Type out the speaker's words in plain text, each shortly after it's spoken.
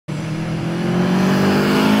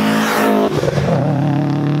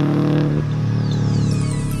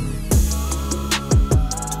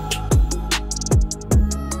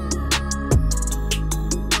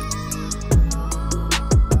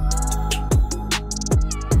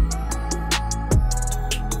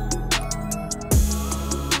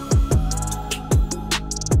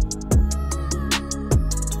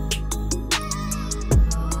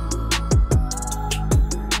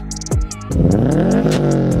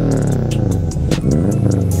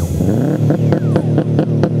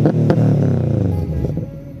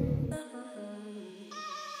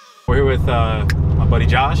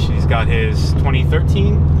Josh. He's got his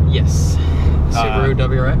 2013. Yes. Subaru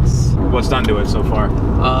WRX. What's done to it so far?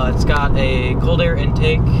 It's got a cold air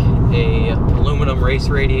intake, a aluminum race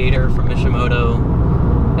radiator from Mishimoto,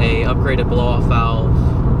 a upgraded blow-off valve,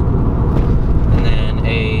 and then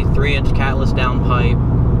a 3-inch catless downpipe.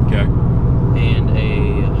 Okay. And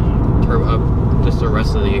just the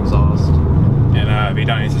rest of the exhaust. And have you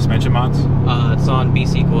done any suspension mods? It's on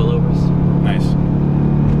BC coilovers. Nice.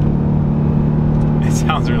 It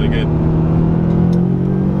sounds really good.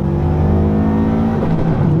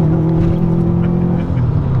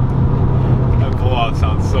 That blowout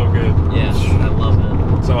sounds so good. Yes, I love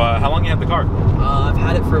it. So how long you had the car? I've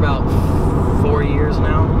had it for about 4 years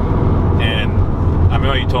now. And I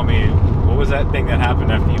know you told me, what was that thing that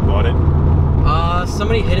happened after you bought it?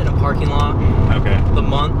 Somebody hit it in a parking lot. Okay.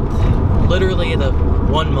 Literally the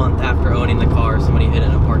 1 month after owning the car, somebody hit it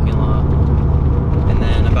in a parking lot. And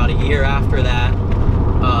then about a year after that,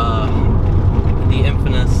 the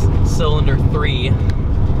infamous cylinder 3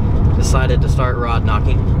 decided to start rod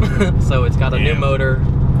knocking. So it's got a new motor,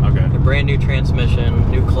 okay, a brand new transmission,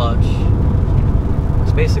 new clutch.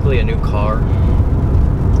 It's basically a new car.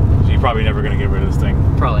 So you're probably never going to get rid of this thing?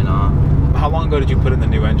 Probably not. How long ago did you put in the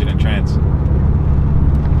new engine and trans?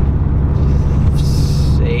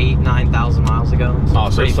 9,000 miles ago. So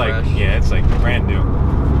it's like fresh. Yeah, it's like brand new.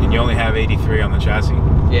 And you only have 83 on the chassis?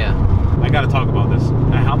 Yeah. I gotta talk about this.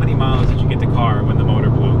 Now, how many miles did you get the car when the motor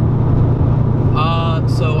blew?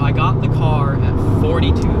 So I got the car at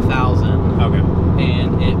 42,000. Okay.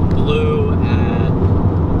 And it blew at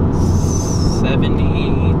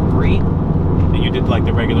 73. And you did like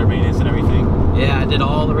the regular maintenance and everything? Yeah, I did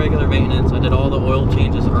all the regular maintenance. I did all the oil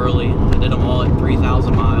changes early. I did them all at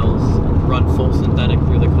 3,000 miles. Run full synthetic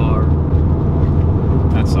through the car.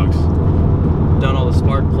 That sucks. Done all the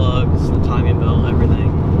spark plugs, the timing belt,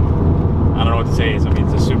 everything. I don't know what to say. I mean,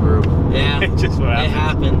 it's a Subaru. Yeah. It's just what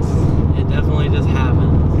happens. It happens. It definitely just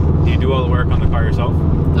happens. Do you do all the work on the car yourself?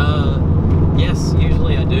 Yes,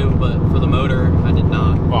 usually I do, but for the motor, I did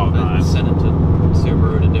not. Well, I sent it to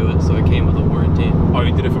Subaru to do it, so it came with a warranty. Oh,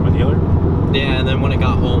 you did it from a dealer? Yeah, and then when it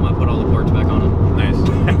got home, I put all the parts back on it. Nice.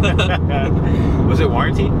 Was it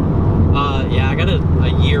warranty? Yeah, I got a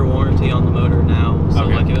year warranty on the motor now, so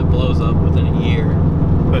like if it blows up within a year.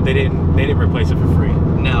 But they didn't replace it for free?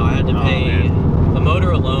 No, I had to pay. The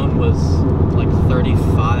motor alone was like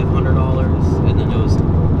 $3,500, and then it was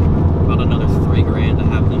about another $3,000 to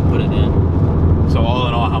have them put it in. So all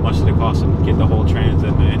in all, how much did it cost to get the whole trans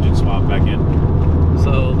and the engine swap back in?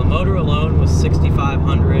 So the motor alone was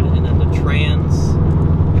 $6,500, and then the trans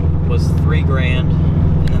was $3,000,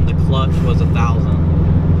 and then the clutch was $1,000.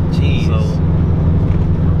 Jeez. So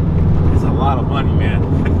it's a lot of money, man.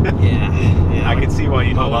 yeah. I can see why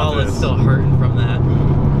you don't want this. My wallet's still hurting from that.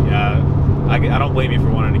 Yeah. I don't blame you for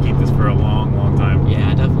wanting to keep this for a long, long time. Yeah,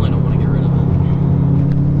 I definitely don't want to get rid of it.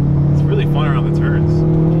 It's really fun around the turns.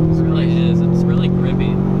 It really is. It's really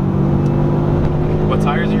grippy. What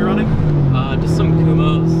tires are you running? Just some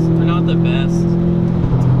Kumos. They're not the best,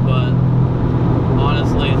 but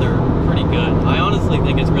honestly, they're pretty good. I honestly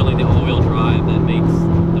think it's really the all-wheel drive that makes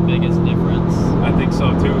the biggest difference. I think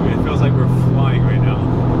so too. It feels like we're flying right now.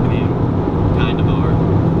 I mean, kind of are.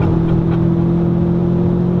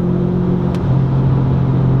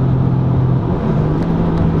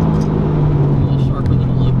 A little sharper than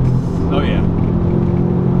it looks. Oh yeah.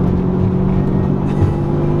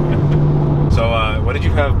 So what did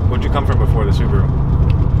you have? What did you come from before the Subaru?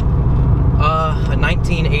 A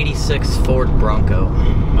 1986 Ford Bronco.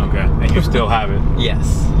 Okay, and you still have it?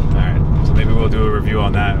 Yes. Alright, so maybe we'll do a review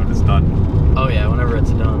on that when it's done. Oh yeah, whenever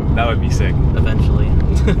it's done. That would be sick. Eventually.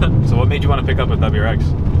 So what made you want to pick up a WRX?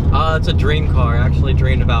 It's a dream car. I actually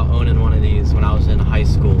dreamed about owning one of these when I was in high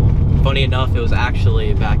school. Funny enough, it was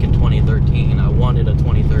actually back in 2013. I wanted a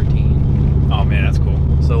 2013. Oh man, that's cool.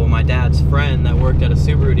 So when my dad's friend that worked at a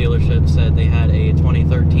Subaru dealership said they had a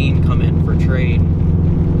 2013 come in for trade,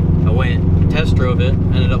 I went, test drove it,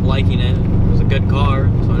 ended up liking it. It was a good car,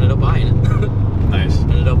 so I ended up buying it. Nice.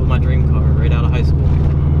 Ended up with my dream car right out of high school.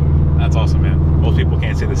 That's awesome, man. Most people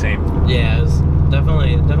can't say the same. Yeah, it was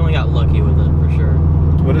definitely got lucky with it, for sure.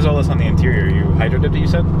 What is all this on the interior? You hydro dipped it, you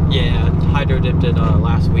said? Yeah, hydro dipped it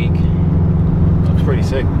last week. Looks pretty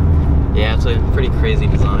sick. Yeah, it's a pretty crazy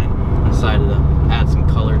design. I decided to add some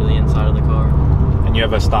color to the inside of the car. And you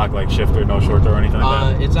have a stock like shifter, no short throw or anything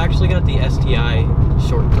like that? It's actually got the STI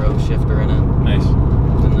short throw shifter in it. Nice.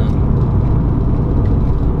 And then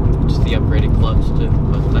just the upgraded clutch too,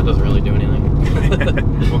 but that doesn't really do anything.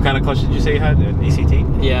 What kind of clutch did you say you had? An ACT?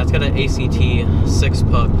 Yeah, it's got an ACT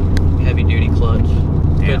 6-puck heavy duty clutch.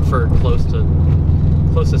 Damn. Good for close to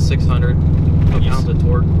close to 600 foot-pounds of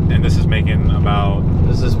torque. And this is making about...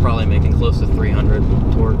 This is probably making close to 300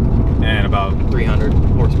 torque. And about... 300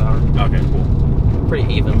 horsepower. Okay, cool.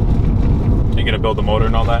 Pretty even. You gonna build the motor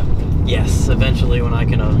and all that? Yes, eventually when I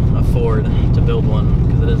can afford to build one,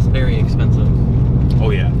 because it is very expensive. Oh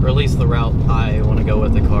yeah. Or at least the route I want to go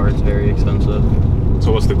with the car, it's very expensive.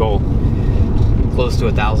 So what's the goal? Close to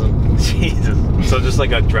 1,000. Jesus. So just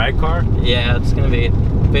like a drag car? Yeah, it's gonna be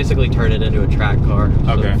basically turn it into a track car.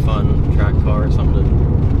 So Okay. a fun track car, or something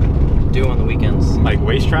to do on the weekends. Like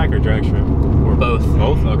waist track or drag strip? Or both.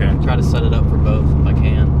 Both? Okay. Try to set it up for both if I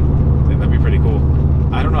can. Yeah, that'd be pretty cool.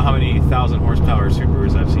 I don't know how many 1,000 horsepower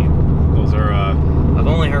Subarus I've seen. Those are I've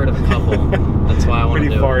only heard of a couple. That's why I want to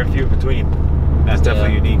do pretty far it. and few between. That's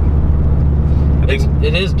definitely unique. I think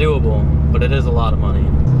It is doable, but it is a lot of money.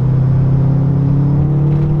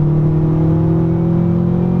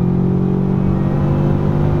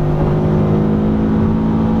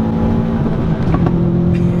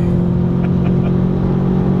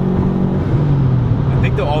 I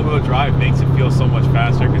think the all-wheel drive makes it feel so much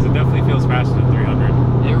faster, because it definitely feels faster than 300.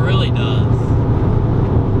 It really does.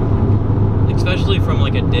 Especially from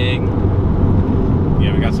like a dig.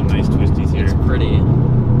 Yeah, we got some nice twisties here. It's pretty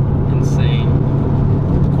insane.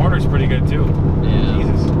 The corner's pretty good too. Yeah.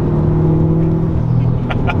 Jesus.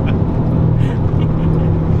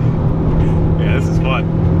 Yeah, this is fun.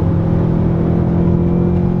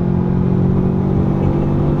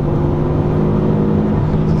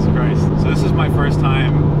 Jesus Christ. So this is my first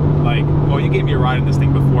time, like, well, you gave me a ride in this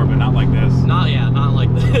thing before, but not like this. Not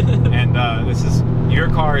like this. And this is, your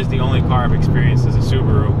car is the only car I've experienced as a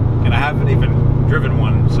Subaru, and I haven't even driven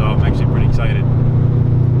one, so I'm actually pretty excited.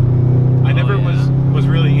 I never was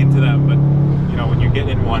really into them, but you know, when you get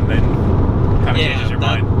in one, then it kind of changes your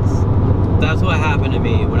mind. That's what happened to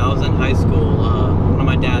me when I was in high school. One of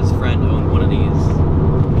my dad's friend owned one of these,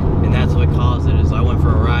 and that's what caused it. Is I went for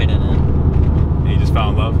a ride in it, And you just fell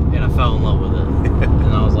in love? and I fell in love with it,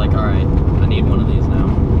 and I was like, all right, I need one of these now.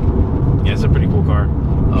 Yeah, it's a pretty cool car.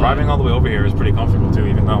 Driving all the way over here is pretty comfortable too,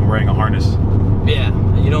 even though I'm wearing a harness. Yeah,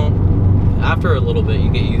 you don't. After a little bit, you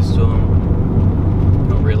get used to them. You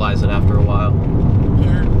don't realize it after a while.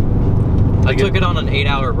 I took it on an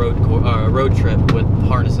 8-hour road trip with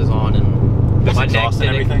harnesses on, and This my exhaust neck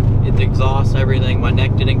and didn't. everything? It exhausts everything. My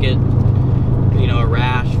neck didn't get, you know, a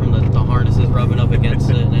rash from the harnesses rubbing up against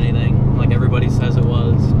it and anything like everybody says it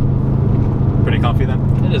was. Pretty comfy then?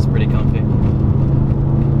 It is pretty comfy.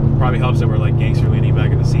 Probably helps that we're like gangster leaning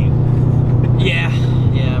back in the seat. Yeah,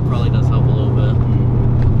 it probably does help a little bit.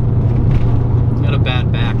 Got a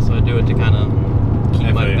bad back, so I do it to kind of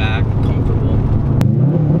keep my back comfortable.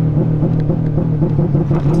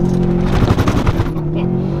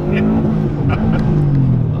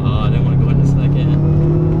 Oh, I didn't want to go in a second.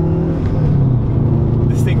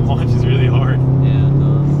 This thing launches really hard. Yeah, it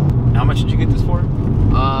does. How much did you get this for?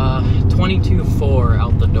 22.4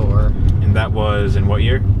 out the door. And that was in what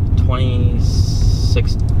year?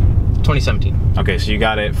 2017. Okay, so you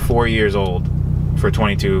got it 4 years old for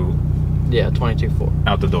 22 Yeah, 22.4.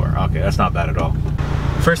 out the door. Okay, that's not bad at all.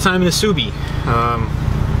 First time in the Subi.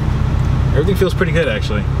 Everything feels pretty good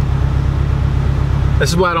actually. This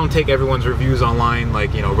is why I don't take everyone's reviews online,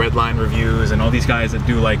 like, you know, Redline reviews and all these guys that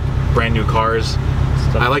do like brand new cars.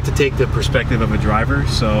 I like to take the perspective of a driver,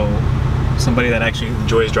 so somebody that actually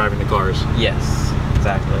enjoys driving the cars. Yes,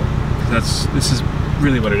 exactly. This is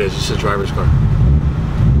really what it is, just a driver's car.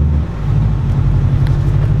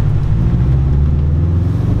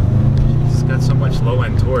 It's got so much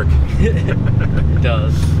low-end torque. It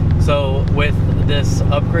does. So with this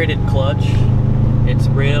upgraded clutch, it's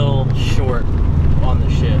real short on the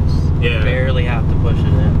shifts. Yeah. You barely have to push it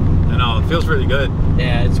in. I know, it feels really good.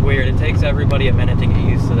 Yeah, it's weird. It takes everybody a minute to get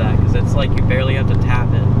used to that, because it's like you barely have to tap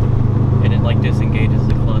it, and it like disengages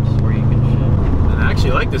the clutch where you can shift. And I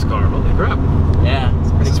actually like this car, holy crap. Yeah,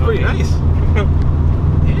 This is pretty nice.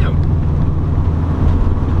 Damn.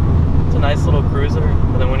 It's a nice little cruiser,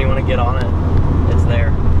 but then when you want to get on it, it's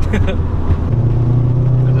there.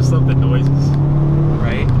 I just love the noises.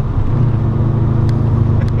 Right?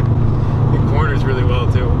 It corners really well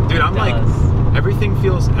too. Dude, I'm like, everything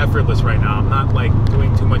feels effortless right now. I'm not like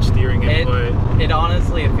doing too much steering input. It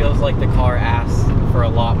honestly, it feels like the car asks for a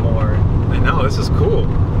lot more. I know, this is cool.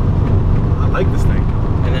 I like this thing.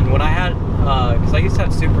 And then when I had, because I used to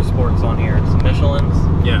have Super Sports on here, some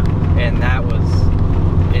Michelins. Yeah. And that was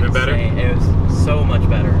Even better? It was so much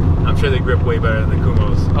better. I'm sure they grip way better than the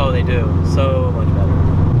Kumos. Oh, they do. So much better.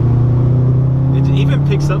 It even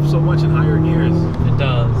picks up so much in higher gears. It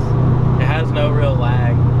does. It has no real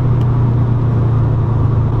lag.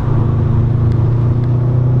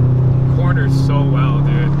 Corners so well, dude.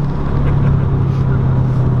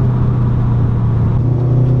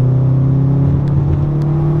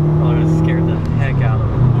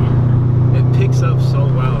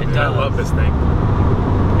 love this thing.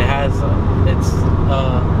 It has, it's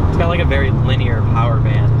got like a very linear power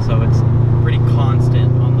band, so it's pretty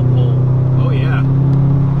constant on the pull. Oh yeah.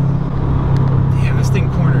 Damn, this thing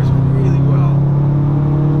corners really well.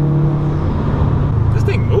 This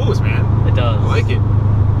thing moves, man. It does. I like it.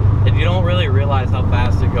 And you don't really realize how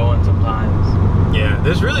fast you're going sometimes. Yeah,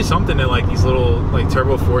 there's really something to like these little like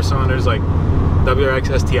turbo 4-cylinders, like WRX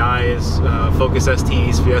STIs, Focus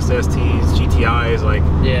STs, Fiesta STs, GTIs. Like,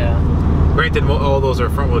 yeah. Granted, all those are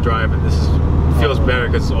front-wheel drive, and this feels better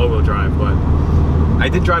because it's all-wheel drive. But I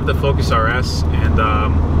did drive the Focus RS, and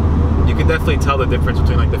you can definitely tell the difference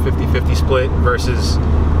between like the 50-50 split versus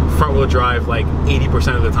front-wheel drive like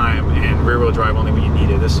 80% of the time, and rear-wheel drive only when you need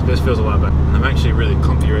it. This feels a lot better. I'm actually really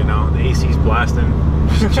comfy right now. The AC's blasting,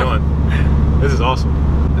 just chilling. This is awesome.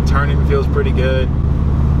 The turning feels pretty good.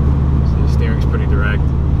 The steering's pretty direct.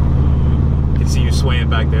 You can see you swaying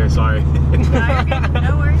back there. Sorry. No, you're good.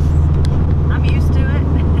 No worries. I'm used to it.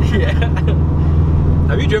 Yeah.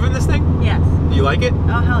 Have you driven this thing? Yes. Do you like it?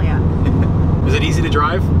 Oh, hell yeah. Is it easy to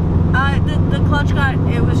drive? The clutch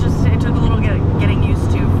it took a little getting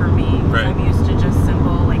used to for me. Right. I'm used to just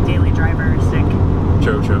simple, like, daily driver stick.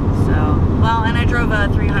 True. So, well, and I drove a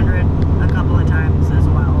 300 a couple of times as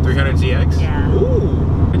well. 300 ZX? Yeah. Ooh.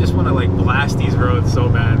 I just want to like blast these roads so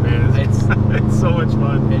bad, man. It's so much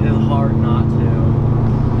fun. It is hard not to.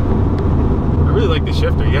 I really like the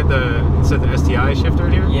shifter. You had the STI shifter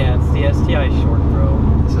in here? Yeah, it's the STI short throw.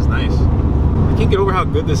 This is nice. I can't get over how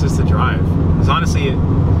good this is to drive. It's honestly,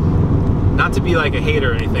 not to be like a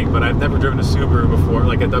hater or anything, but I've never driven a Subaru before,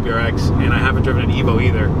 like a WRX, and I haven't driven an Evo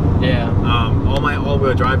either. Yeah. All my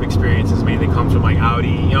all-wheel drive experiences mainly comes from like Audi,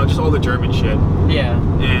 you know, just all the German shit. Yeah.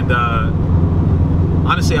 And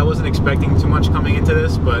honestly, I wasn't expecting too much coming into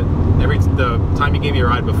this, but the time you gave me a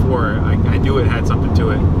ride before, I knew it had something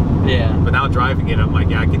to it. Yeah. But now driving it, I'm like,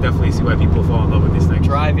 yeah, I can definitely see why people fall in love with these things.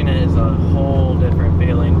 Driving it is a whole different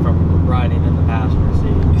feeling from riding in the passenger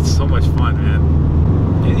seat. It's so much fun, man.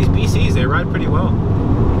 Yeah, these BCs, they ride pretty well.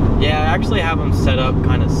 Yeah, I actually have them set up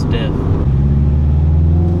kind of stiff.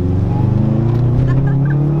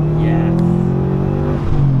 Yes.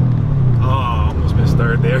 Oh, almost missed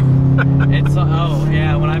third there. It's, oh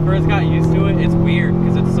yeah, when I first got used to it, it's weird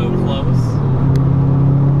because it's so close.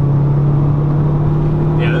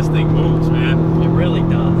 Yeah, this thing moves, man. It really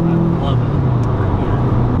does. I love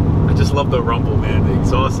it. I just love the rumble, man. The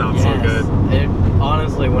exhaust sounds so good.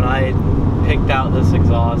 Honestly, when I picked out this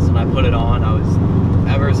exhaust and I put it on,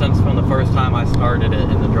 ever since from the first time I started it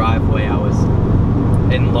in the driveway, I was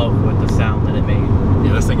in love with the sound that it made.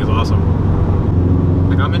 Yeah, this thing is awesome.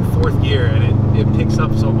 Like, I'm in 4th gear and it picks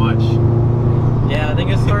up so much. Yeah, I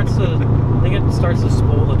think it starts to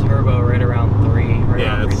spool the turbo right around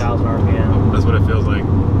 3,000 RPM. That's what it feels like.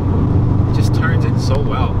 It just turns it so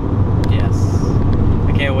well. Yes.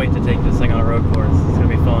 I can't wait to take this thing on a road course. It's gonna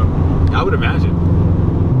be fun. I would imagine.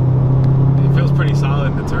 It feels pretty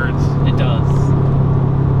solid in the turns. It does.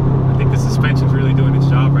 I think the suspension's really doing its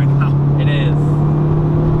job right now. It is.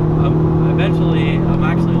 I'm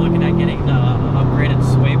actually looking at getting upgraded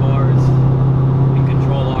sway bars and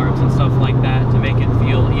control arms and stuff like that to make it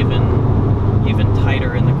feel even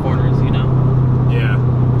tighter in the corners, you know? Yeah.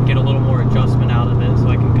 Get a little more adjustment out of it so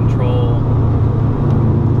I can control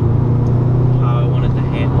how I want it to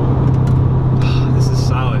handle. This is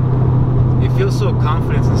solid. It feels so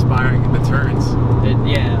confidence-inspiring in the turns.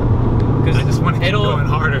 Yeah. I just want to keep going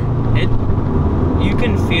harder. You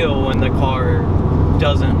can feel when the car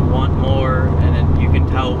doesn't want more, and you can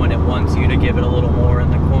tell when it wants you to give it a little more in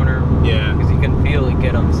the corner. Yeah. Because you can feel it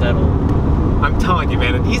get unsettled. I'm telling you,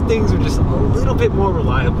 man, if these things are just a little bit more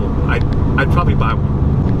reliable, I'd probably buy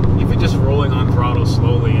one. Even just rolling on throttle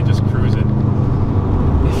slowly and just cruising.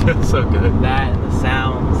 It feels so good. That and the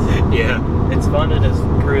sounds. Yeah. It's fun to just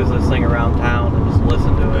cruise this thing around town and just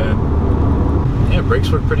listen to it. Yeah, brakes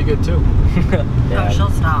work pretty good too. Yeah. Oh,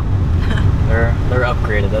 she'll stop. They're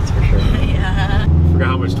upgraded, that's for sure. Yeah. Forgot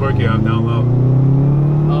how much torque you have down low.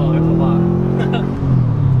 Oh, there's a lot.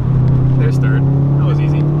 There's third. That was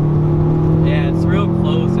easy. Yeah, it's real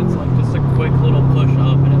close. It's like just a quick little push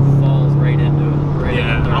up and it falls right into it.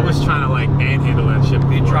 Yeah, I was trying to like manhandle that shit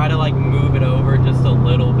before. If you try to like move it over just a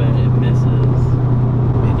little bit, it misses.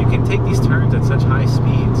 Man, you can take these turns at such high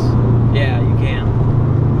speeds. Yeah, you can.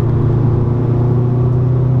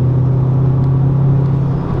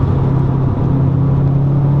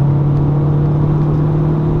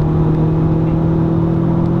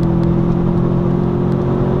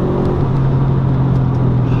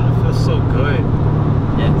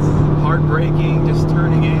 Braking, just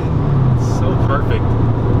turning in, it's so perfect.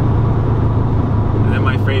 And then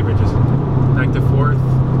my favorite, just back to 4th.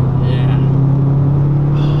 Yeah.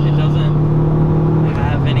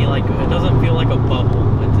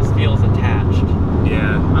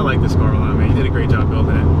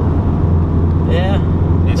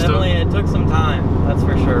 time, that's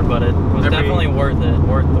for sure, but it was definitely worth it,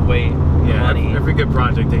 worth the wait, the money. Every good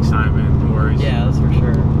project takes time, man. No worries. Yeah, that's for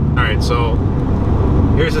sure. All right, so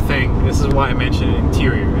here's the thing. This is why I mentioned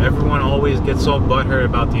interior. Everyone always gets so butthurt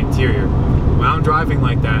about the interior. When I'm driving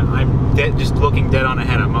like that, I'm just looking dead on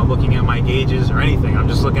ahead. I'm not looking at my gauges or anything. I'm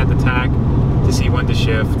just looking at the tach to see when to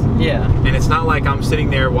shift. Yeah. And it's not like I'm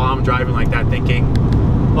sitting there while I'm driving like that thinking,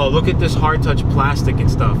 oh, look at this hard touch plastic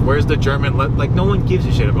and stuff. Where's the German like, no one gives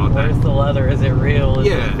a shit about that. Where's the leather? Is it real? Is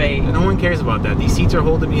it fake? No one cares about that. These seats are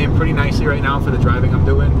holding me in pretty nicely right now for the driving I'm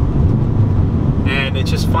doing. And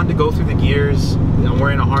it's just fun to go through the gears. I'm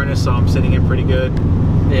wearing a harness, so I'm sitting in pretty good.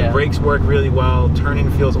 Yeah. The brakes work really well. Turning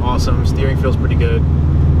feels awesome. Steering feels pretty good.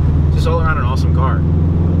 Just all around an awesome car.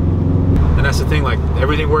 And that's the thing, like,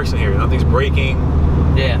 everything works in here. Nothing's breaking.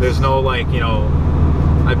 Yeah. There's no, like, you know,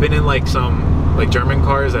 I've been in like some like German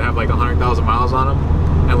cars that have like 100,000 miles on them,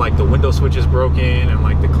 and like the window switch is broken, and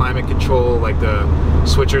like the climate control, like the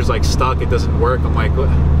switcher's like stuck, it doesn't work. I'm like, what?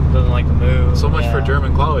 Doesn't like to move. So much for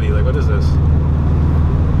German quality. Like, what is this?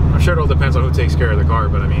 I'm sure it all depends on who takes care of the car,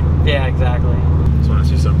 but I mean. Yeah, exactly. Just want to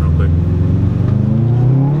see something real quick.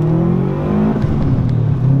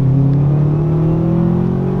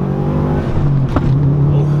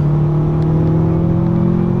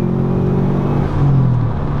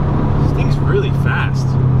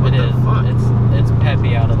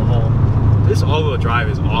 This all-wheel drive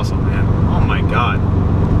is awesome, man. Oh my god.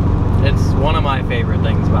 It's one of my favorite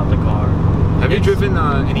things about the car. Have you driven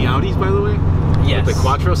any Audis, by the way? Yes. With the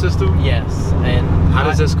Quattro system? Yes. And how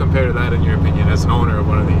does this compare to that, in your opinion, as an owner of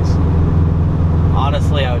one of these?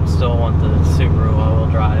 Honestly, I would still want the Subaru all-wheel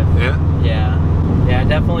drive. Yeah? Yeah. Yeah, I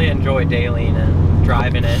definitely enjoy dailying and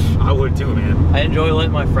driving it. I would too, man. I enjoy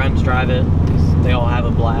letting my friends drive it. They all have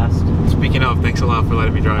a blast. Speaking of, thanks a lot for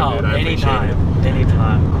letting me drive it. I anytime. appreciate it.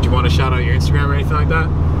 Anytime. Do you want to shout out your Instagram or anything like that?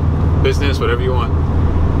 Business, whatever you want.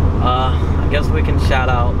 I guess we can shout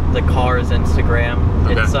out the car's Instagram.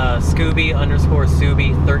 Okay. It's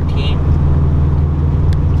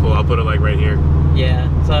Scooby_Subi13. Cool, I'll put it like right here. Yeah,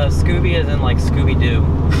 it's Scooby as in like Scooby-Doo.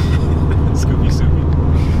 Scooby Subi.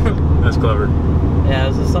 That's clever. Yeah,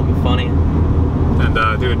 this is something funny. And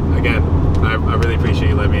dude, again, I really appreciate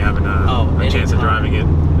you letting me have a chance of driving it.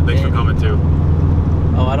 And thanks for coming too.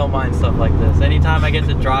 Oh, I don't mind stuff like this. Anytime I get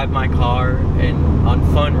to drive my car and on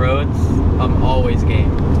fun roads, I'm always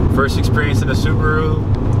game. First experience in a Subaru,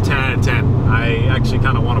 10 out of 10. I actually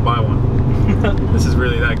kind of want to buy one. This is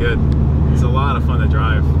really that good. It's a lot of fun to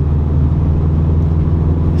drive.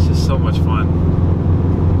 It's just so much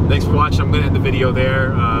fun. Thanks for watching. I'm going to end the video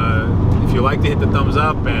there. If you liked it, hit the thumbs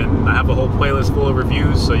up, and I have a whole playlist full of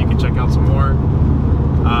reviews, so you can check out some more.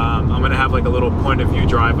 I'm going to have like a little point of view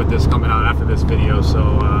drive with this coming out after this video, so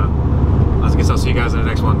I guess I'll see you guys in the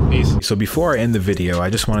next one. Peace. So before I end the video, I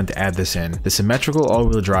just wanted to add this in. The symmetrical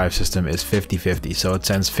all-wheel drive system is 50-50, so it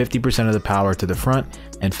sends 50% of the power to the front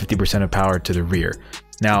and 50% of power to the rear.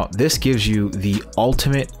 Now, this gives you the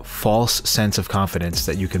ultimate false sense of confidence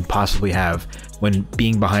that you can possibly have when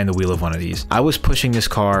being behind the wheel of one of these. I was pushing this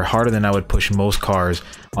car harder than I would push most cars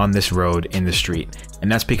on this road in the street.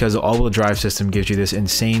 And that's because the all-wheel drive system gives you this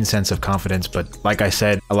insane sense of confidence. But like I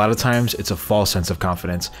said, a lot of times it's a false sense of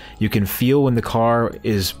confidence. You can feel when the car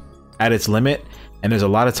is at its limit, and there's a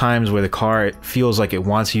lot of times where the car feels like it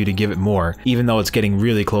wants you to give it more, even though it's getting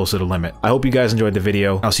really close to the limit. I hope you guys enjoyed the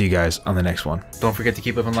video. I'll see you guys on the next one. Don't forget to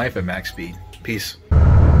keep living life at max speed. Peace.